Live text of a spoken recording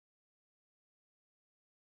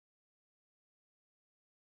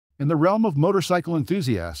In the realm of motorcycle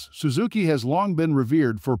enthusiasts, Suzuki has long been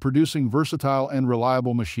revered for producing versatile and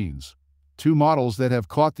reliable machines. Two models that have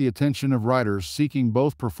caught the attention of riders seeking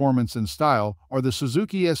both performance and style are the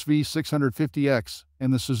Suzuki SV 650X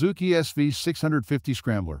and the Suzuki SV 650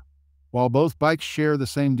 Scrambler. While both bikes share the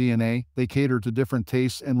same DNA, they cater to different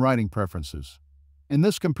tastes and riding preferences. In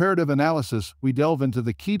this comparative analysis, we delve into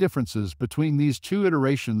the key differences between these two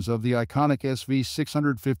iterations of the iconic SV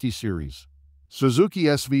 650 series. Suzuki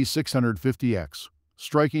SV 650X,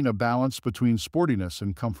 striking a balance between sportiness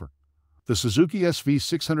and comfort. The Suzuki SV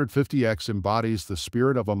 650X embodies the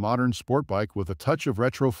spirit of a modern sport bike with a touch of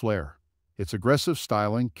retro flair. Its aggressive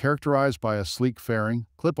styling, characterized by a sleek fairing,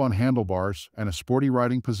 clip-on handlebars, and a sporty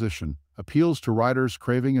riding position, appeals to riders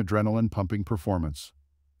craving adrenaline-pumping performance.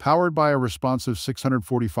 Powered by a responsive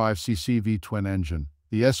 645cc V-twin engine,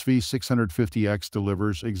 the SV 650X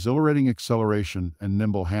delivers exhilarating acceleration and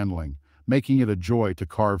nimble handling, making it a joy to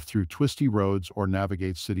carve through twisty roads or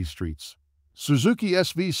navigate city streets. Suzuki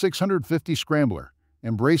SV 650 Scrambler,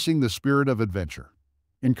 embracing the spirit of adventure.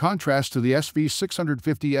 In contrast to the SV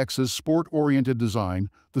 650X's sport-oriented design,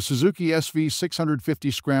 the Suzuki SV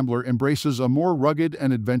 650 Scrambler embraces a more rugged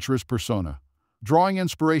and adventurous persona. Drawing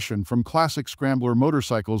inspiration from classic Scrambler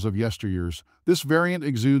motorcycles of yesteryears, this variant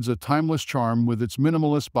exudes a timeless charm with its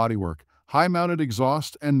minimalist bodywork, high-mounted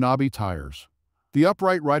exhaust, and knobby tires. The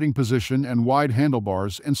upright riding position and wide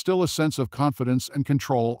handlebars instill a sense of confidence and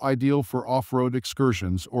control ideal for off-road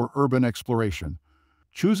excursions or urban exploration.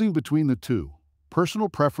 Choosing between the two, personal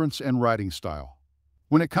preference and riding style.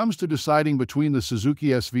 When it comes to deciding between the Suzuki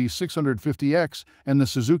SV 650X and the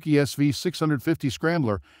Suzuki SV 650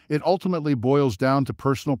 Scrambler, it ultimately boils down to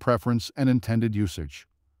personal preference and intended usage.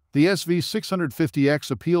 The SV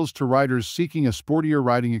 650X appeals to riders seeking a sportier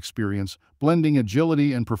riding experience, blending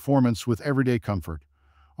agility and performance with everyday comfort.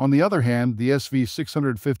 On the other hand, the SV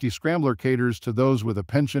 650 Scrambler caters to those with a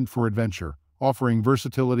penchant for adventure, offering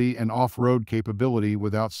versatility and off-road capability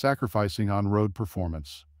without sacrificing on-road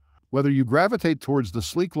performance. Whether you gravitate towards the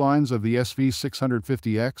sleek lines of the SV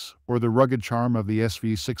 650X or the rugged charm of the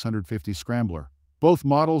SV 650 Scrambler, both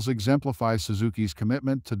models exemplify Suzuki's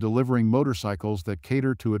commitment to delivering motorcycles that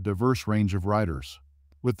cater to a diverse range of riders.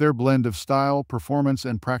 With their blend of style, performance,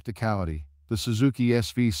 and practicality, the Suzuki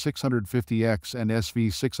SV 650X and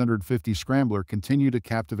SV 650 Scrambler continue to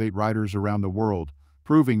captivate riders around the world,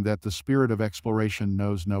 proving that the spirit of exploration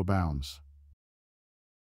knows no bounds.